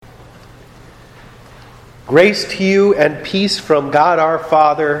Grace to you and peace from God our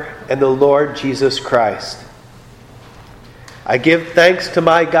Father and the Lord Jesus Christ. I give thanks to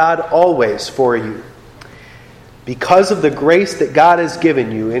my God always for you, because of the grace that God has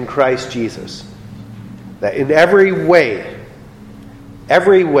given you in Christ Jesus, that in every way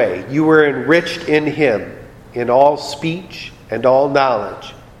you were enriched in him, in all speech and all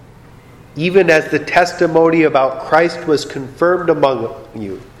knowledge, even as the testimony about Christ was confirmed among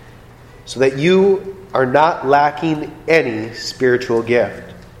you, so that you are not lacking any spiritual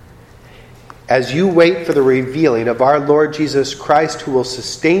gift, as you wait for the revealing of our Lord Jesus Christ, who will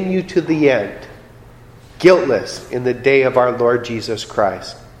sustain you to the end, guiltless in the day of our Lord Jesus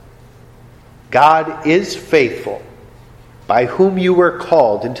Christ. God is faithful, by whom you were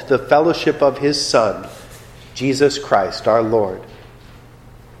called into the fellowship of his Son, Jesus Christ our Lord.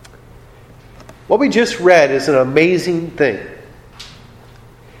 What we just read is an amazing thing.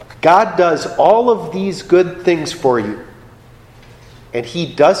 God does all of these good things for you, and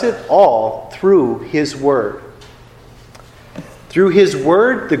he does it all through his Word. Through his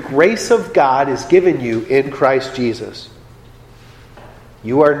Word, the grace of God is given you in Christ Jesus.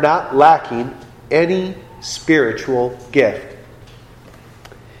 You are not lacking any spiritual gift.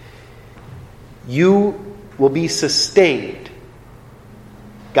 You will be sustained.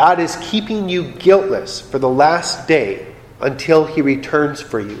 God is keeping you guiltless for the last day until he returns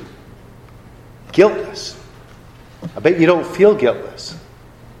for you. Guiltless. I bet you don't feel guiltless.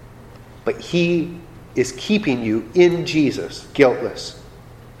 But he is keeping you in Jesus, guiltless.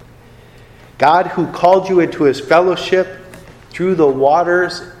 God, who called you into his fellowship through the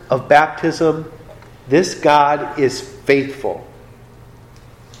waters of baptism, this God is faithful.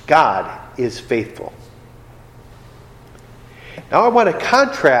 God is faithful. Now I want to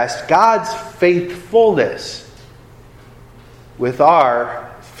contrast God's faithfulness with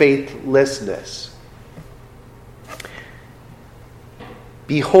our faithlessness.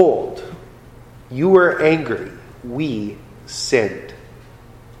 Behold, you were angry, we sinned.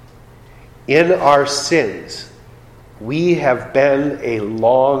 In our sins, we have been a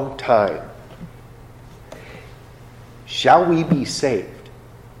long time. Shall we be saved?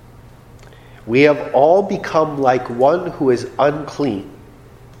 We have all become like one who is unclean,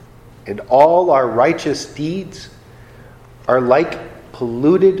 and all our righteous deeds are like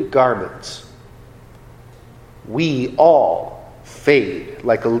polluted garments. We all fade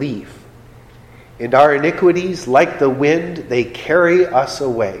like a leaf, and our iniquities, like the wind, they carry us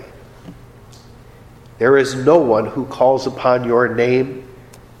away. There is no one who calls upon your name,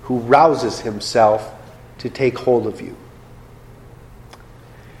 who rouses himself to take hold of you.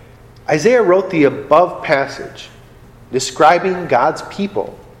 Isaiah wrote the above passage describing God's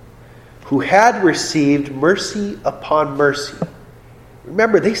people who had received mercy upon mercy.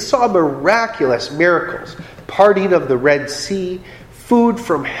 Remember, they saw miraculous miracles, parting of the Red Sea, food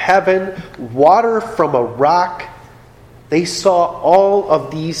from heaven, water from a rock. They saw all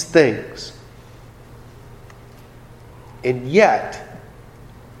of these things. And yet,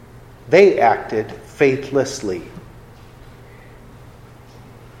 they acted faithlessly.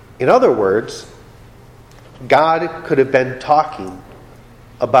 In other words, God could have been talking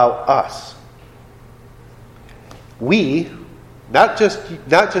about us. We, not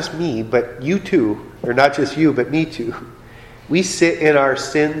just me, but you too, or not just you, but me too, we sit in our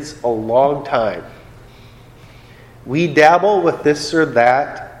sins a long time. We dabble with this or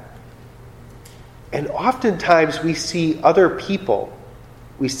that, and oftentimes we see other people,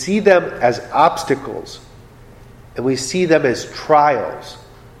 we see them as obstacles, and we see them as trials,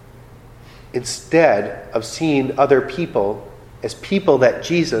 instead of seeing other people as people that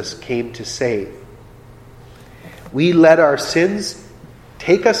Jesus came to save. We let our sins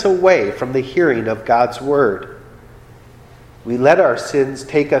take us away from the hearing of God's word. We let our sins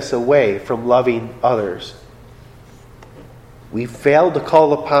take us away from loving others. We fail to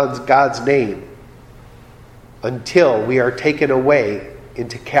call upon God's name until we are taken away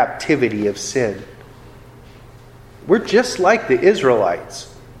into captivity of sin. We're just like the Israelites.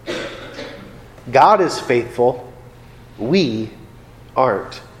 God is faithful. We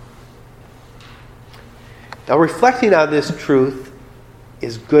aren't. Now, reflecting on this truth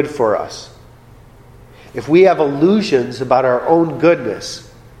is good for us. If we have illusions about our own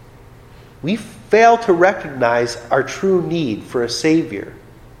goodness, we fail to recognize our true need for a Savior.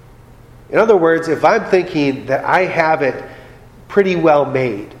 In other words, if I'm thinking that I have it pretty well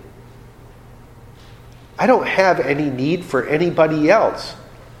made, I don't have any need for anybody else,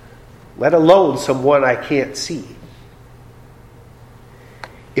 let alone someone I can't see.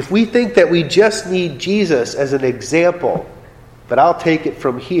 If we think that we just need Jesus as an example, but I'll take it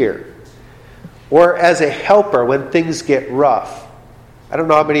from here, or as a helper when things get rough. I don't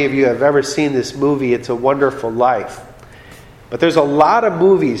know how many of you have ever seen this movie, It's a Wonderful Life. But there's a lot of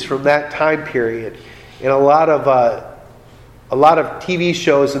movies from that time period and a lot of TV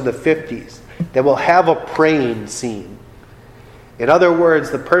shows in the 50s that will have a praying scene. In other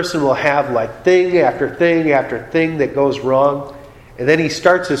words, the person will have like thing after thing after thing that goes wrong, and then he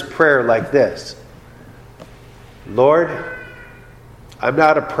starts his prayer like this: Lord, I'm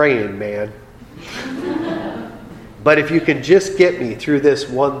not a praying man, but if you can just get me through this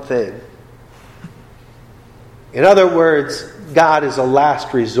one thing. In other words, God is a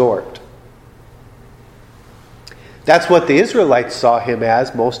last resort. That's what the Israelites saw him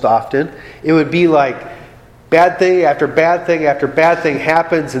as most often. It would be like bad thing after bad thing after bad thing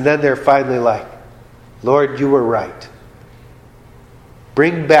happens, and then they're finally like, Lord, you were right.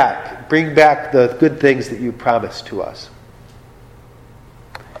 Bring back the good things that you promised to us.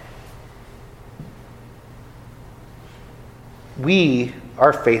 We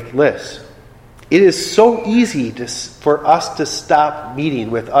are faithless. It is so easy for us to stop meeting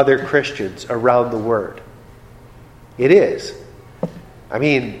with other Christians around the Word. It is. I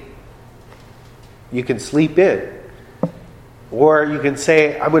mean, you can sleep in. Or you can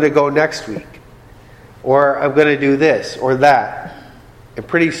say, I'm going to go next week. Or I'm going to do this or that. And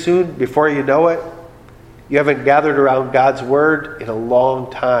pretty soon, before you know it, you haven't gathered around God's Word in a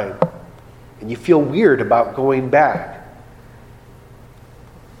long time. And you feel weird about going back.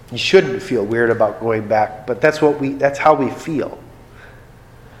 You shouldn't feel weird about going back, but that's how we feel.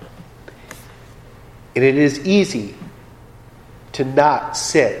 And it is easy to not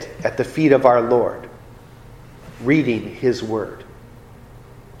sit at the feet of our Lord, reading His Word.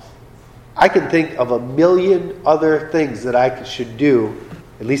 I can think of a million other things that I should do,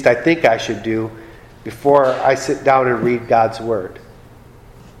 at least I think I should do, before I sit down and read God's Word.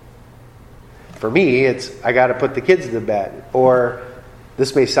 For me, it's I got to put the kids to bed, or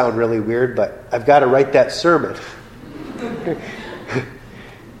this may sound really weird, but I've got to write that sermon.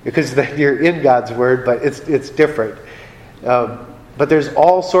 Because then you're in God's Word, but it's different. But there's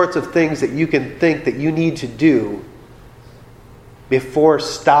all sorts of things that you can think that you need to do before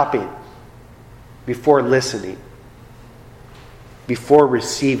stopping, before listening, before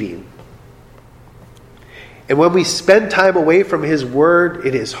receiving. And when we spend time away from His Word,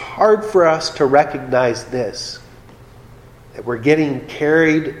 it is hard for us to recognize this, that we're getting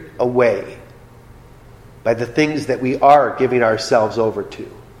carried away by the things that we are giving ourselves over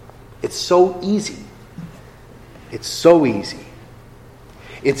to. It's so easy. It's so easy.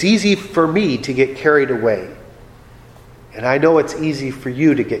 It's easy for me to get carried away. And I know it's easy for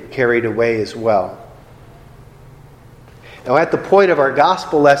you to get carried away as well. Now, at the point of our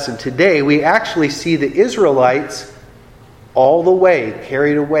gospel lesson today, we actually see the Israelites all the way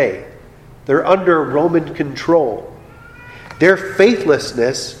carried away. They're under Roman control. Their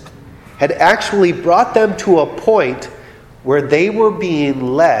faithlessness had actually brought them to a point where they were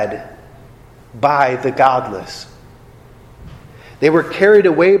being led by the godless. They were carried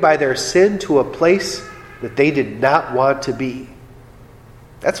away by their sin to a place that they did not want to be.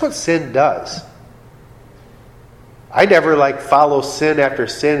 That's what sin does. I never follow sin after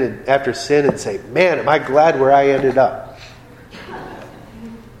sin and say, man, am I glad where I ended up.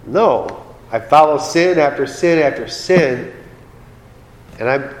 No, I follow sin after sin after sin, and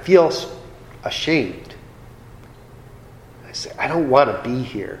I feel ashamed. I say, I don't want to be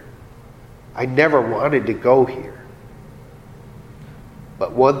here. I never wanted to go here.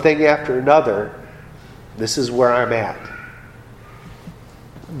 But one thing after another, this is where I'm at.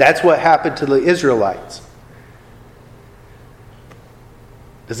 That's what happened to the Israelites.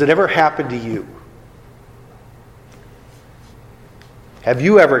 Does it ever happen to you? Have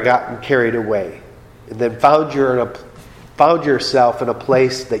you ever gotten carried away and then found yourself in a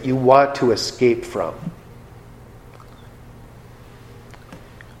place that you want to escape from?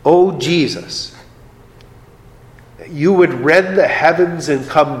 Oh, Jesus, that you would rend the heavens and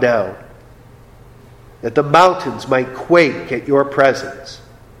come down, that the mountains might quake at your presence.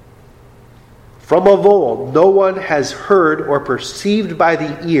 From of old, no one has heard or perceived by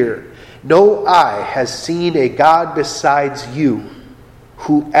the ear, no eye has seen a God besides you,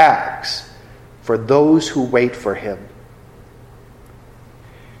 who acts for those who wait for Him.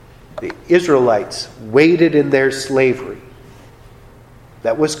 The Israelites waited in their slavery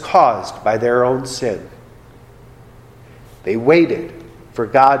that was caused by their own sin. They waited for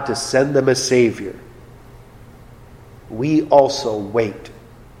God to send them a Savior. We also wait.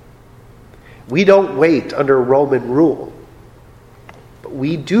 We don't wait under Roman rule, but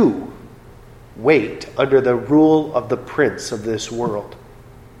we do wait under the rule of the prince of this world.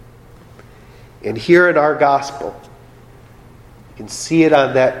 And here in our gospel, you can see it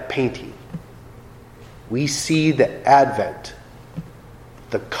on that painting. We see the advent,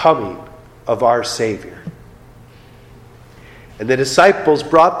 the coming of our Savior. And the disciples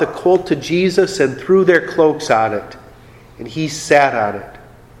brought the colt to Jesus and threw their cloaks on it, and he sat on it.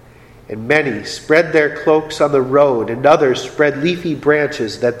 And many spread their cloaks on the road, and others spread leafy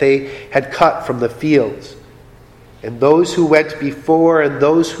branches that they had cut from the fields. And those who went before and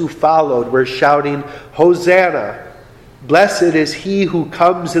those who followed were shouting, "Hosanna! Blessed is he who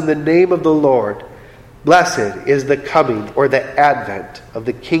comes in the name of the Lord. Blessed is the coming or the advent of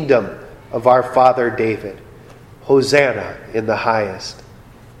the kingdom of our father David. Hosanna in the highest."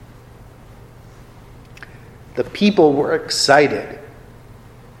 The people were excited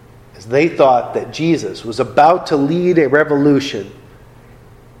as they thought that Jesus was about to lead a revolution,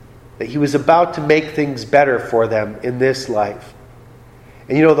 that he was about to make things better for them in this life.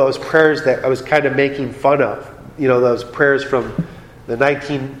 And you know those prayers that I was kind of making fun of, those prayers from the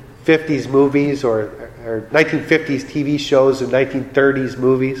 1950s movies or 1950s TV shows and 1930s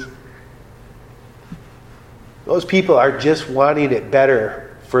movies? Those people are just wanting it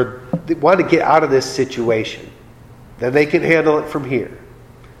better, they want to get out of this situation. Then they can handle it from here.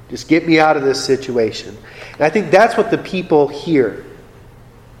 Just get me out of this situation. And I think that's what the people here.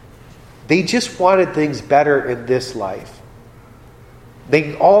 They just wanted things better in this life.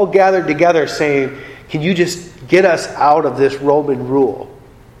 They all gathered together saying, "Can you just get us out of this Roman rule?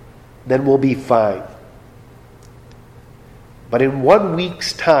 Then we'll be fine." But in 1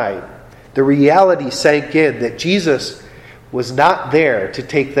 week's time, the reality sank in that Jesus was not there to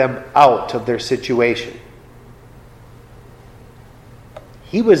take them out of their situation.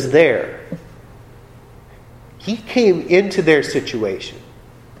 He was there. He came into their situation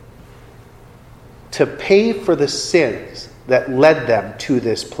to pay for the sins that led them to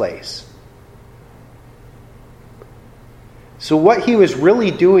this place. So what he was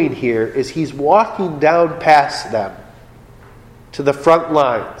really doing here is he's walking down past them to the front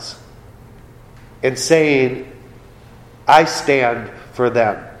lines and saying, "I stand for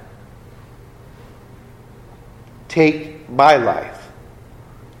them. Take my life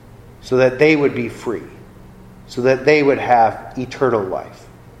so that they would be free, so that they would have eternal life."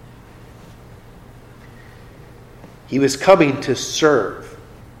 He was coming to serve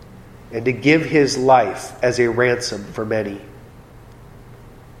and to give his life as a ransom for many.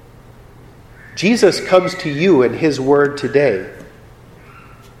 Jesus comes to you in his word today.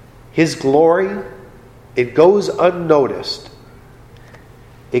 His glory, it goes unnoticed.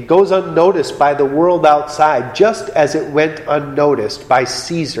 It goes unnoticed by the world outside, just as it went unnoticed by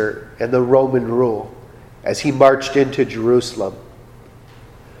Caesar and the Roman rule as he marched into Jerusalem.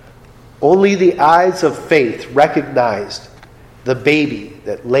 Only the eyes of faith recognized the baby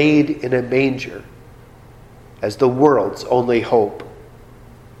that laid in a manger as the world's only hope.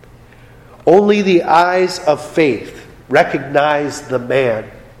 Only the eyes of faith recognized the man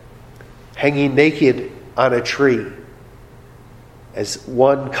hanging naked on a tree as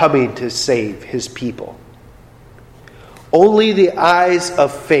one coming to save his people. Only the eyes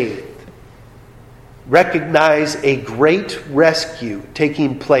of faith recognize a great rescue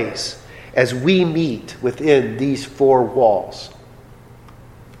taking place as we meet within these four walls.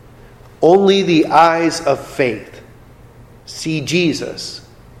 Only the eyes of faith see Jesus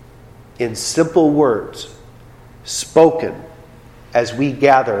in simple words spoken as we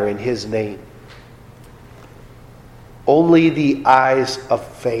gather in his name. Only the eyes of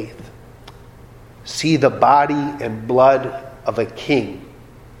faith see the body and blood of a king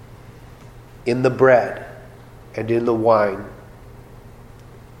in the bread and in the wine.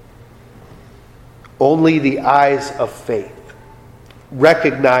 Only the eyes of faith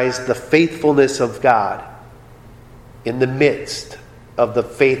recognize the faithfulness of God in the midst of the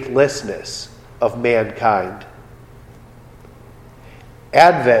faithlessness of mankind.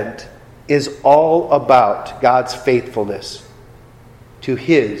 Advent is all about God's faithfulness to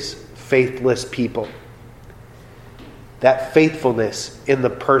his faithless people. That faithfulness in the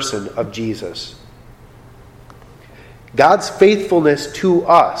person of Jesus. God's faithfulness to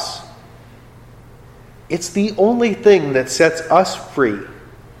us, it's the only thing that sets us free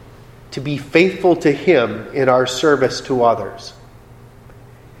to be faithful to him in our service to others.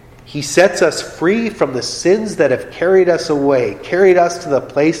 He sets us free from the sins that have carried us away, carried us to the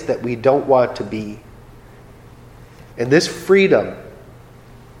place that we don't want to be. And this freedom,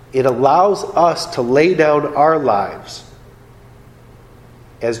 it allows us to lay down our lives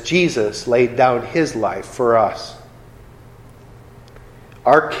as Jesus laid down his life for us.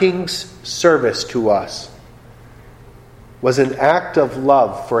 Our King's service to us was an act of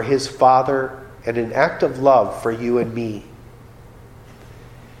love for his Father and an act of love for you and me.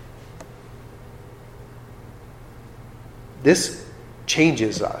 This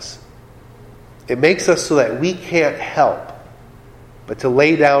changes us. It makes us so that we can't help but to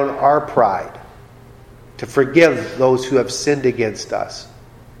lay down our pride, to forgive those who have sinned against us,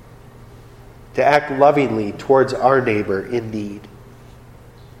 to act lovingly towards our neighbor in need.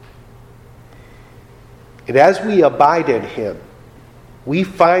 And as we abide in him, we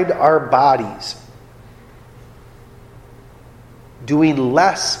find our bodies doing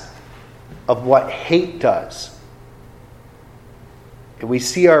less of what hate does. And we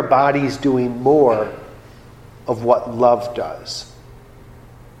see our bodies doing more of what love does.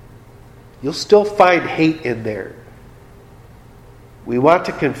 You'll still find hate in there. We want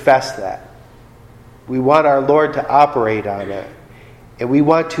to confess that. We want our Lord to operate on that. And we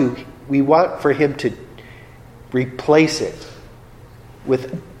want for him to replace it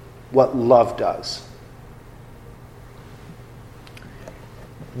with what love does.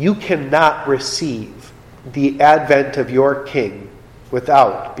 You cannot receive the advent of your King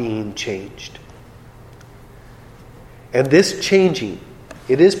without being changed. And this changing,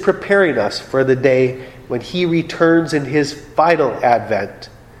 it is preparing us for the day when he returns in his final advent,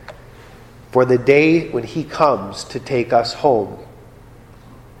 for the day when he comes to take us home.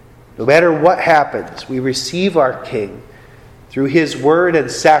 No matter what happens, we receive our King through his word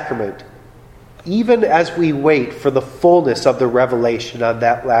and sacrament, even as we wait for the fullness of the revelation on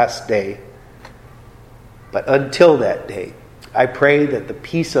that last day. But until that day, I pray that the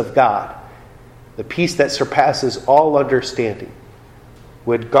peace of God, the peace that surpasses all understanding,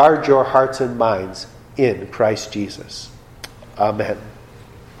 would guard your hearts and minds in Christ Jesus. Amen.